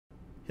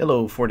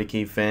Hello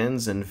 40k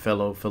fans and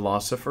fellow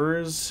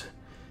philosophers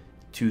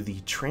to the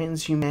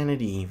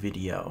Transhumanity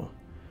video.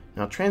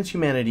 Now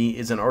Transhumanity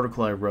is an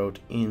article I wrote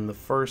in the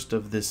first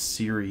of this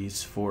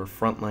series for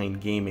Frontline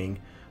Gaming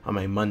on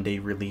my Monday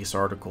release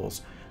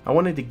articles. I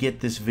wanted to get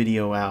this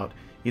video out.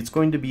 It's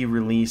going to be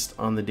released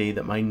on the day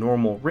that my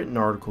normal written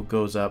article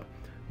goes up,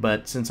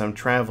 but since I'm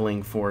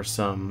traveling for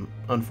some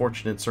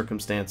unfortunate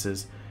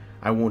circumstances,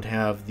 I won't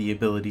have the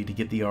ability to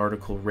get the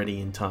article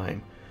ready in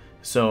time.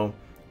 So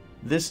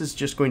this is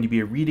just going to be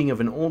a reading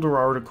of an older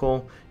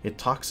article. It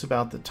talks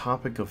about the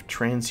topic of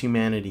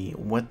transhumanity,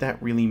 what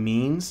that really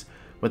means,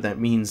 what that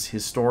means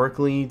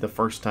historically, the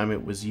first time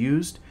it was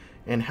used,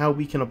 and how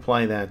we can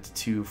apply that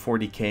to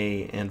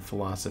 40k and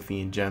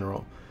philosophy in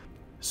general.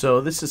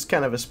 So this is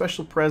kind of a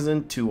special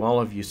present to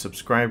all of you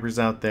subscribers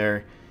out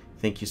there.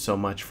 Thank you so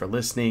much for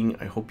listening.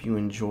 I hope you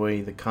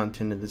enjoy the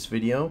content of this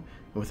video.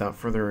 And without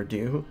further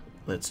ado,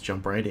 let's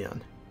jump right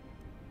in.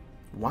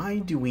 Why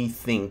do we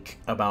think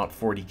about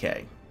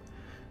 40k?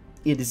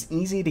 It is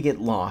easy to get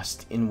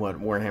lost in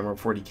what Warhammer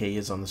 40k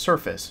is on the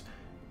surface.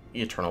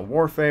 Eternal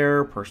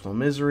warfare, personal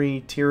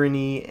misery,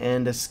 tyranny,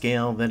 and a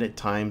scale that at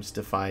times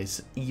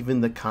defies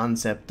even the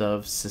concept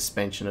of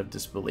suspension of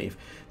disbelief.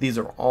 These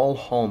are all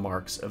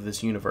hallmarks of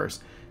this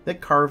universe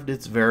that carved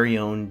its very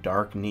own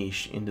dark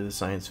niche into the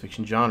science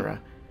fiction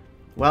genre.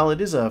 While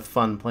it is a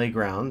fun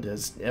playground,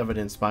 as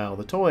evidenced by all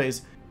the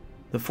toys,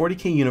 the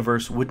 40k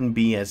universe wouldn't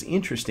be as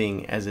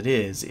interesting as it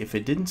is if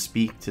it didn't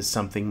speak to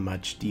something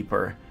much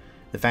deeper.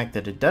 The fact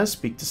that it does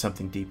speak to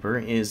something deeper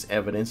is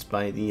evidenced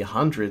by the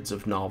hundreds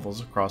of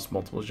novels across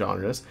multiple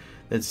genres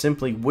that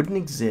simply wouldn't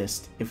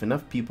exist if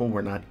enough people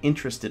were not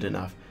interested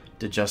enough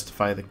to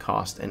justify the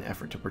cost and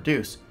effort to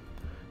produce.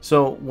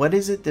 So what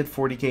is it that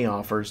 40k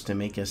offers to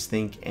make us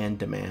think and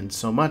demand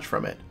so much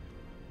from it?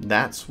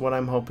 That's what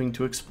I'm hoping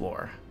to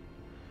explore.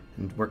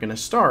 And we're going to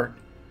start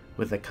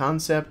with the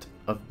concept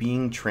of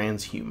being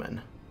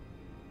transhuman.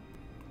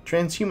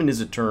 Transhuman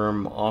is a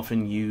term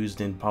often used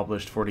in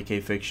published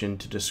 40k fiction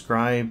to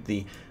describe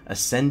the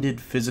ascended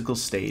physical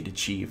state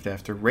achieved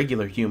after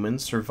regular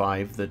humans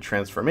survive the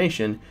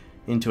transformation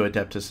into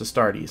Adeptus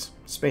Astartes,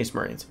 Space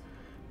Marines.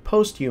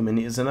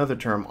 Posthuman is another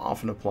term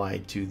often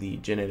applied to the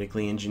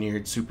genetically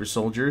engineered super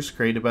soldiers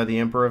created by the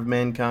Emperor of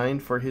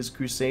Mankind for his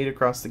crusade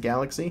across the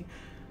galaxy.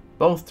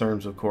 Both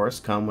terms, of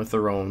course, come with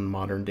their own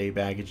modern-day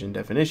baggage and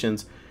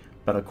definitions,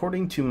 but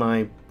according to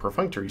my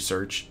perfunctory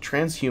search,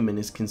 transhuman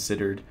is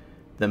considered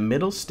the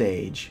middle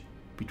stage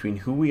between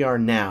who we are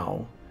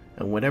now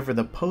and whatever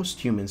the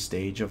post-human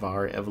stage of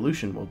our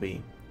evolution will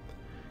be.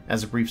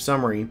 As a brief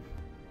summary,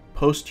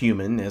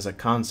 post-human as a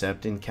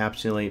concept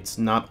encapsulates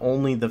not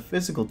only the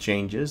physical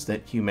changes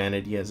that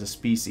humanity as a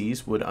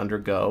species would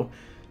undergo,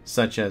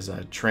 such as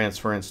a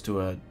transference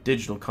to a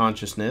digital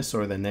consciousness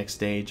or the next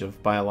stage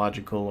of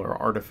biological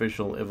or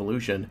artificial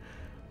evolution,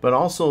 but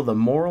also the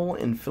moral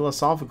and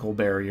philosophical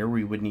barrier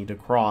we would need to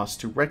cross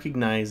to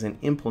recognize and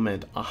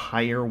implement a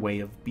higher way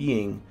of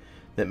being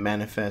that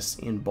manifests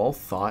in both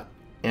thought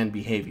and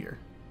behavior.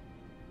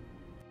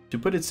 To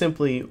put it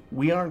simply,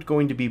 we aren't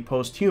going to be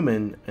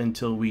post-human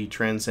until we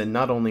transcend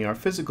not only our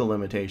physical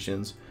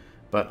limitations,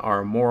 but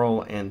our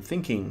moral and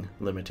thinking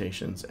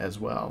limitations as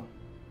well.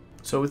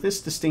 So with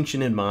this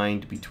distinction in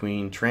mind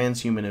between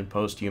transhuman and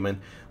posthuman,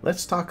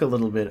 let's talk a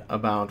little bit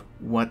about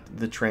what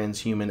the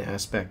transhuman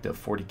aspect of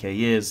 40k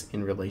is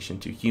in relation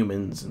to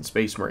humans and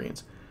space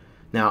marines.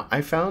 Now,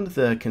 I found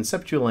the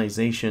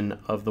conceptualization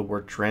of the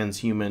word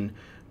transhuman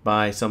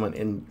by someone,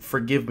 and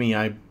forgive me,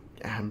 I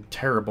am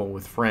terrible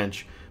with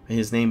French.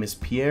 His name is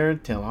Pierre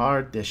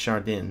Teilhard de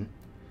Chardin,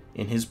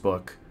 in his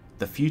book,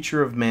 The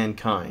Future of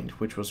Mankind,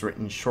 which was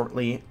written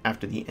shortly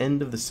after the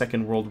end of the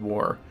Second World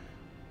War.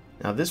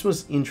 Now this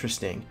was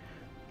interesting.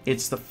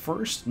 It's the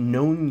first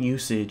known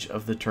usage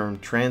of the term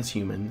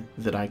transhuman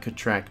that I could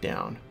track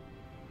down.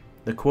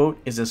 The quote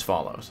is as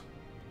follows: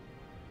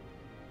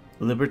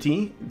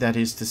 "Liberty, that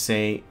is to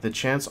say, the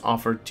chance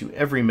offered to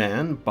every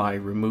man by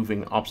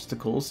removing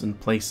obstacles and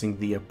placing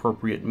the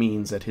appropriate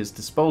means at his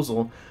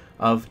disposal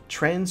of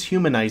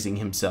transhumanizing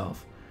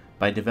himself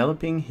by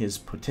developing his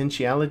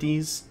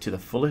potentialities to the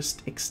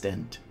fullest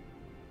extent."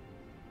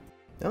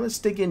 Now let's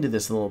dig into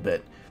this a little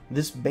bit.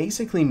 This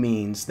basically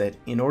means that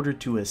in order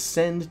to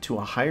ascend to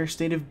a higher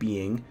state of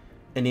being,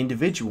 an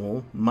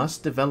individual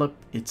must develop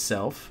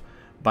itself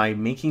by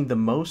making the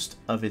most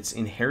of its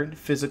inherent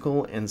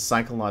physical and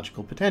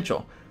psychological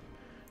potential.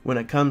 When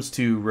it comes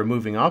to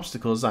removing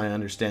obstacles, I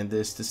understand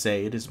this to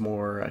say it is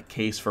more a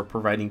case for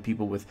providing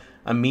people with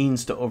a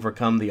means to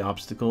overcome the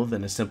obstacle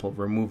than a simple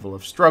removal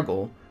of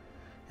struggle,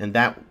 and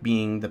that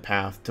being the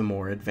path to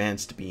more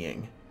advanced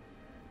being.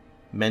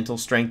 Mental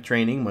strength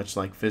training, much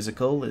like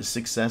physical, is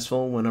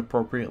successful when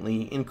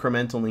appropriately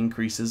incremental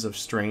increases of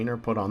strain are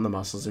put on the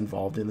muscles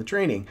involved in the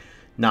training,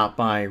 not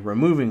by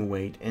removing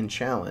weight and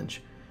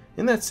challenge.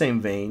 In that same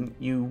vein,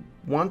 you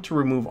want to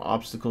remove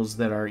obstacles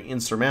that are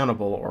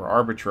insurmountable or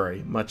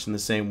arbitrary, much in the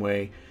same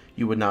way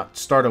you would not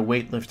start a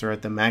weightlifter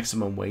at the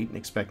maximum weight and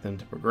expect them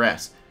to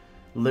progress.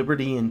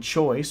 Liberty and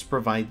choice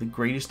provide the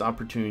greatest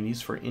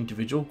opportunities for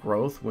individual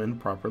growth when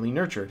properly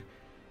nurtured.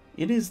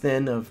 It is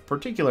then of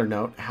particular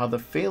note how the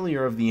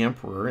failure of the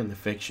Emperor in the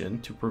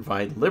fiction to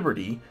provide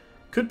liberty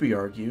could be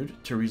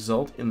argued to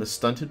result in the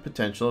stunted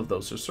potential of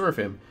those who serve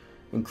him,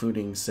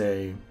 including,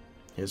 say,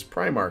 his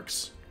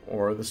Primarchs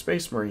or the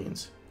Space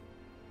Marines.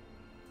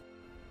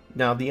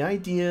 Now, the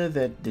idea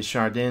that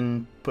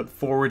Desjardins put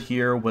forward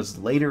here was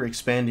later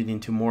expanded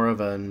into more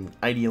of an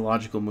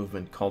ideological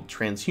movement called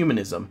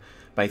transhumanism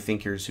by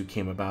thinkers who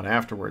came about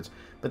afterwards,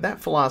 but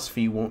that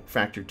philosophy won't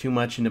factor too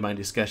much into my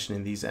discussion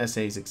in these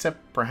essays,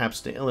 except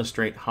perhaps to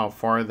illustrate how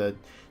far the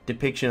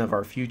depiction of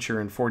our future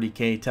in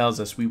 40K tells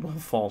us we will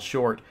fall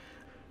short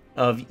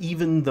of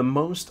even the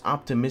most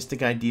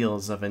optimistic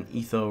ideals of an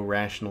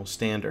etho-rational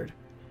standard.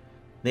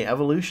 The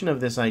evolution of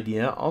this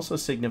idea also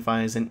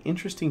signifies an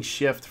interesting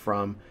shift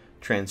from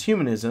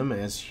transhumanism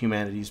as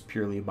humanity's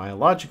purely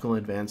biological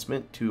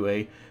advancement to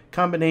a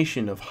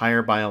combination of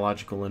higher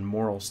biological and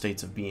moral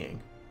states of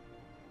being.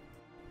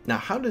 Now,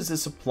 how does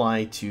this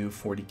apply to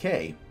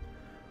 40K?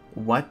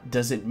 What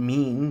does it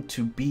mean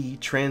to be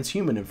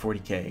transhuman in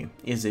 40K?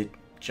 Is it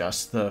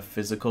just the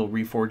physical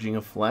reforging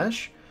of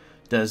flesh?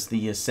 Does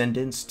the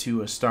ascendance to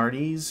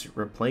Astartes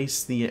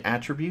replace the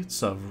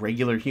attributes of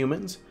regular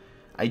humans?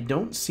 I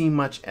don't see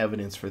much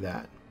evidence for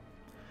that.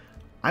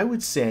 I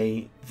would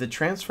say the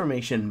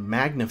transformation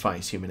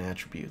magnifies human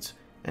attributes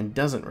and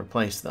doesn't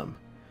replace them.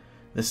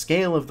 The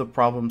scale of the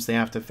problems they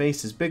have to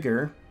face is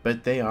bigger,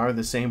 but they are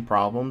the same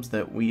problems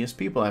that we as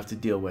people have to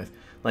deal with,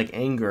 like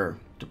anger,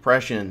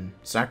 depression,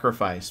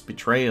 sacrifice,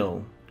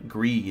 betrayal,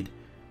 greed,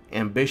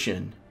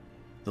 ambition.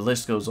 The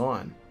list goes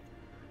on.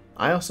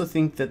 I also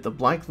think that the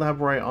Black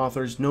Laboratory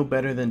authors know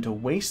better than to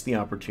waste the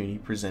opportunity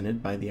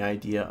presented by the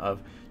idea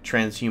of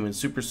transhuman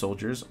super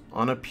soldiers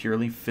on a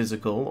purely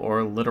physical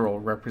or literal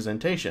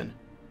representation.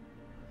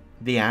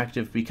 The act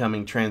of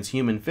becoming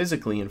transhuman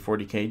physically in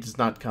 40K does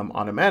not come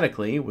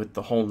automatically with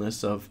the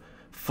wholeness of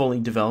fully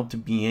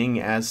developed being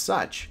as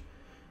such.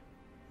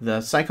 The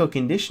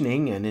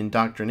psychoconditioning and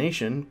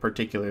indoctrination,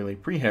 particularly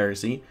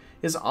pre-heresy,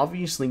 is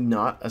obviously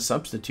not a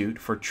substitute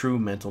for true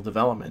mental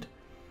development.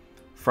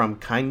 From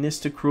kindness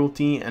to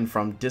cruelty and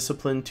from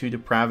discipline to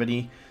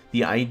depravity,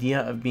 the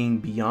idea of being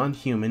beyond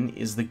human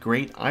is the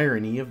great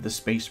irony of the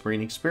Space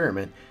Marine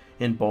experiment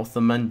in both the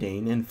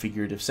mundane and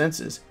figurative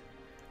senses.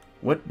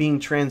 What being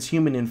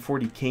transhuman in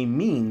 40K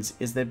means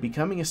is that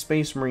becoming a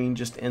Space Marine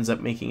just ends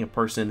up making a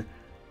person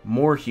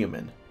more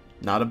human,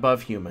 not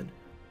above human,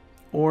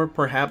 or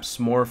perhaps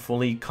more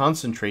fully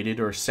concentrated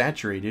or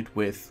saturated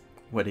with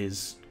what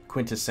is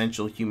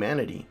quintessential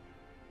humanity.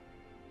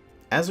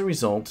 As a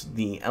result,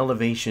 the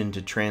elevation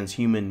to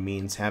transhuman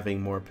means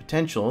having more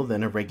potential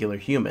than a regular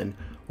human,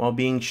 while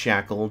being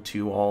shackled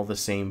to all the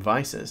same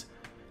vices.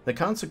 The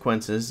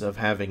consequences of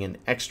having an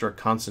extra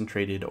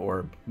concentrated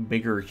or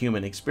bigger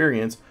human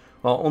experience,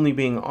 while only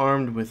being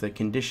armed with a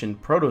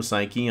conditioned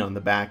proto-psyche on the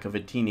back of a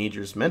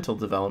teenager's mental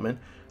development,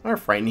 are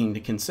frightening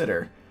to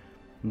consider.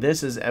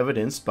 This is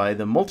evidenced by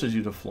the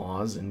multitude of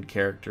flaws in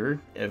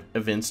character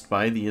evinced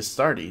by the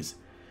Astartes.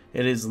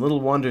 It is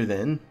little wonder,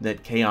 then,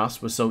 that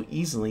Chaos was so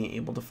easily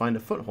able to find a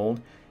foothold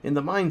in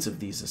the minds of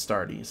these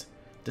Astartes,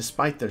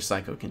 despite their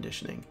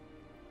psycho-conditioning.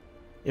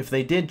 If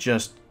they did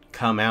just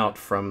come out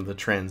from the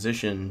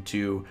transition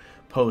to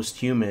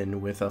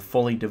post-human with a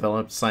fully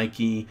developed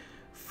psyche,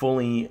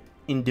 fully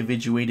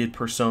individuated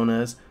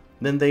personas,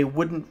 then they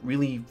wouldn't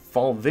really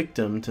fall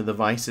victim to the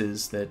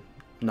vices that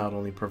not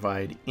only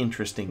provide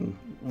interesting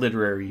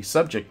literary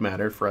subject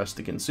matter for us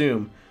to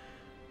consume,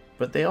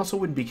 but they also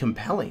would be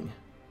compelling.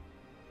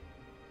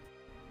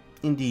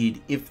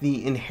 Indeed, if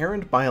the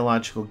inherent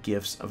biological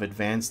gifts of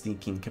advanced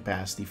thinking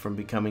capacity from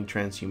becoming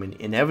transhuman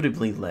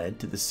inevitably led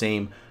to the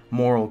same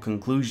moral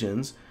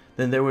conclusions,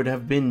 then there would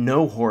have been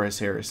no Horus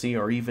heresy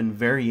or even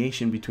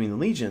variation between the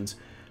legions,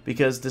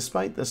 because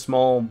despite the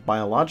small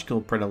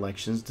biological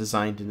predilections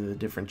designed into the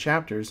different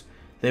chapters,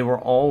 they were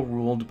all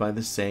ruled by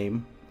the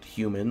same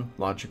human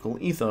logical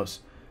ethos,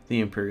 the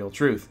imperial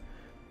truth.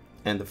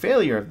 And the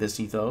failure of this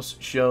ethos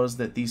shows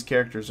that these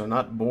characters are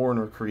not born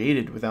or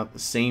created without the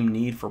same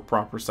need for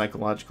proper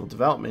psychological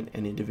development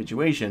and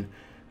individuation,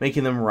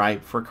 making them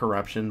ripe for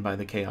corruption by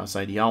the Chaos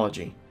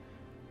ideology.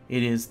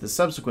 It is the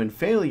subsequent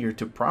failure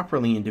to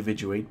properly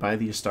individuate by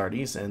the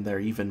Astartes and their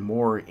even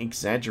more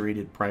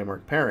exaggerated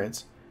Primarch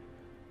parents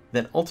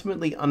that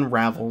ultimately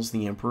unravels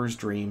the Emperor's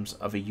dreams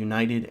of a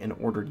united and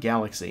ordered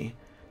galaxy,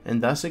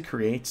 and thus it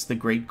creates the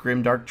great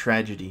grimdark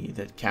tragedy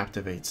that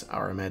captivates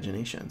our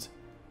imaginations.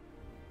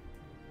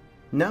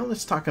 Now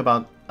let's talk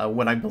about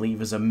what I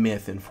believe is a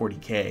myth in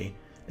 40K,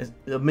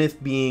 a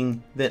myth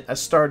being that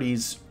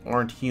Astartes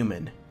aren't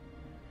human.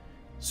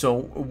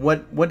 So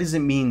what does it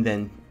mean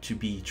then to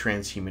be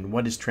transhuman?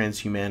 What is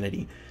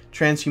transhumanity?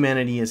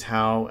 Transhumanity is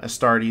how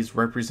Astartes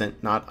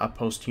represent not a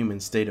post-human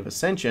state of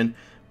ascension,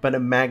 but a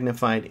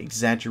magnified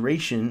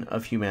exaggeration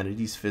of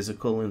humanity's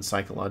physical and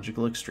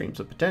psychological extremes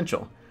of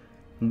potential.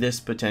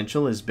 This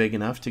potential is big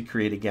enough to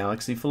create a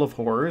galaxy full of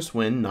horrors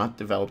when not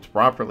developed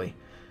properly,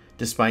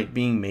 despite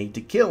being made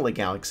to kill a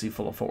galaxy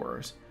full of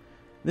horrors.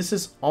 This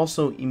is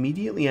also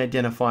immediately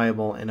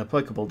identifiable and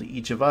applicable to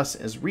each of us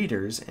as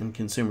readers and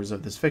consumers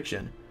of this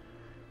fiction.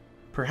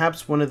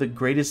 Perhaps one of the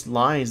greatest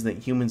lies that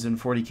humans in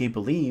 40K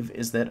believe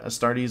is that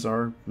Astartes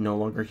are no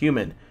longer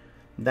human.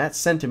 That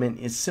sentiment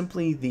is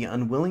simply the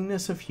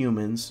unwillingness of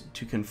humans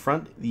to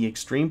confront the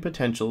extreme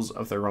potentials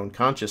of their own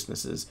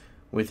consciousnesses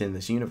within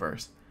this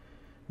universe.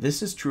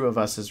 This is true of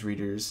us as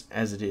readers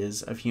as it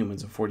is of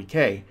humans of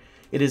 40K.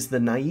 It is the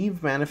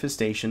naive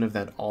manifestation of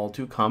that all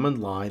too common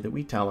lie that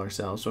we tell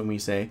ourselves when we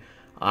say,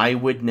 I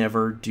would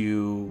never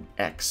do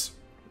X.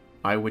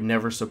 I would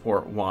never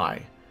support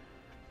Y.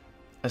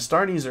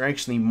 Astartes are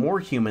actually more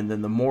human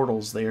than the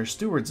mortals they are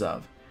stewards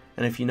of,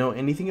 and if you know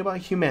anything about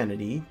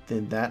humanity,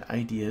 then that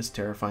idea is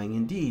terrifying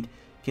indeed,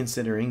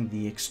 considering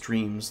the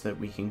extremes that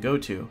we can go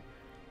to.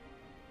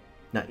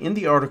 Now, in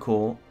the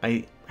article,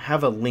 I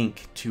have a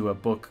link to a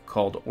book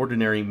called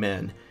Ordinary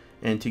Men,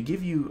 and to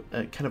give you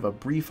kind of a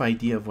brief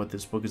idea of what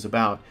this book is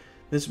about,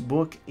 this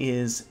book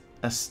is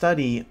a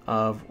study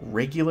of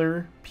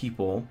regular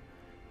people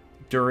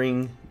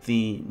during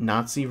the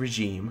Nazi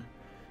regime.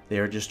 They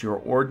are just your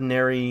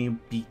ordinary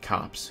beat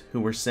cops who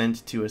were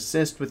sent to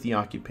assist with the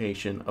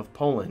occupation of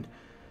Poland.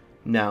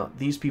 Now,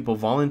 these people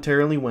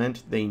voluntarily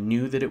went. They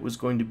knew that it was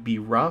going to be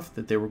rough,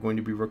 that they were going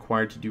to be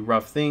required to do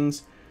rough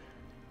things,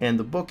 and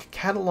the book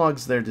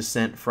catalogs their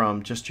descent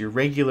from just your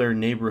regular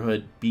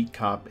neighborhood beat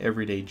cop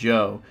everyday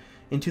Joe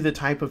into the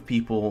type of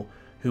people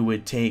who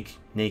would take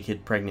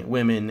naked pregnant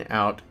women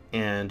out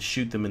and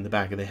shoot them in the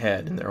back of the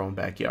head in their own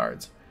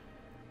backyards.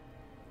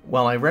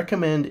 While I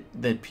recommend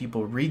that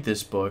people read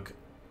this book,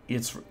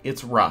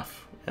 it's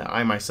rough.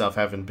 I myself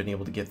haven't been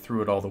able to get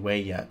through it all the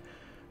way yet,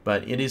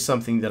 but it is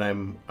something that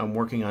I'm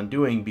working on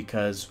doing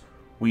because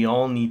we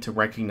all need to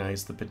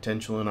recognize the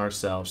potential in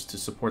ourselves to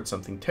support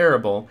something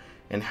terrible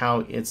and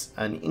how it's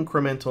an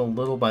incremental,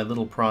 little by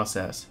little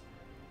process.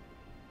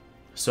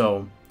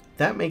 So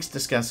that makes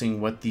discussing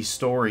what these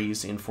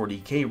stories in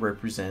 40K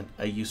represent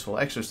a useful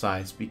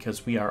exercise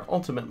because we are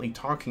ultimately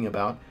talking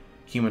about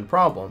human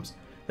problems.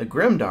 The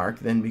Grimdark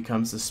then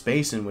becomes the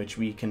space in which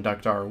we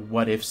conduct our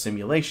what-if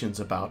simulations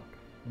about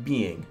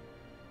being.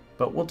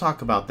 But we'll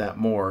talk about that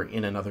more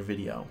in another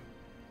video.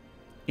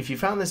 If you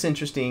found this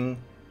interesting,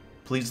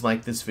 please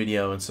like this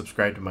video and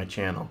subscribe to my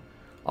channel.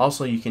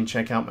 Also, you can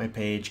check out my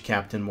page,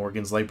 Captain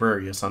Morgan's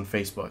Librarius, on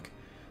Facebook.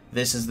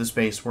 This is the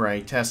space where I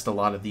test a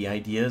lot of the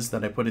ideas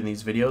that I put in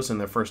these videos in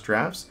their first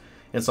drafts.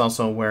 It's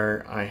also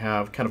where I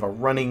have kind of a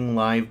running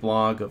live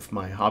blog of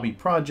my hobby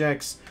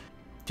projects,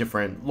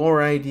 different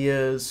lore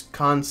ideas,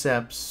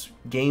 concepts,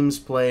 games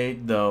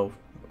played, though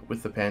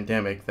with the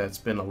pandemic that's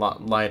been a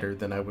lot lighter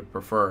than I would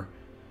prefer.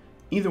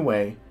 Either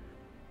way,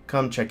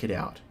 come check it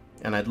out.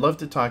 And I'd love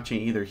to talk to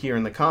you either here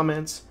in the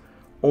comments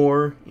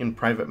or in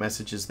private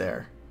messages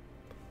there.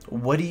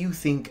 What do you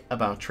think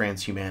about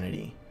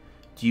transhumanity?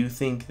 Do you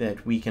think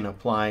that we can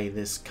apply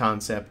this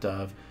concept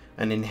of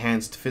an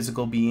enhanced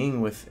physical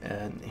being with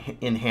an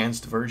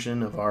enhanced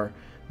version of our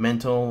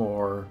mental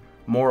or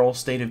moral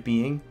state of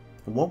being?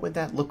 What would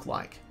that look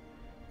like?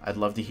 I'd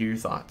love to hear your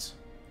thoughts.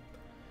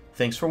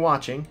 Thanks for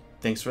watching,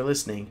 thanks for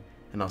listening,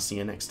 and I'll see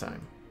you next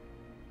time.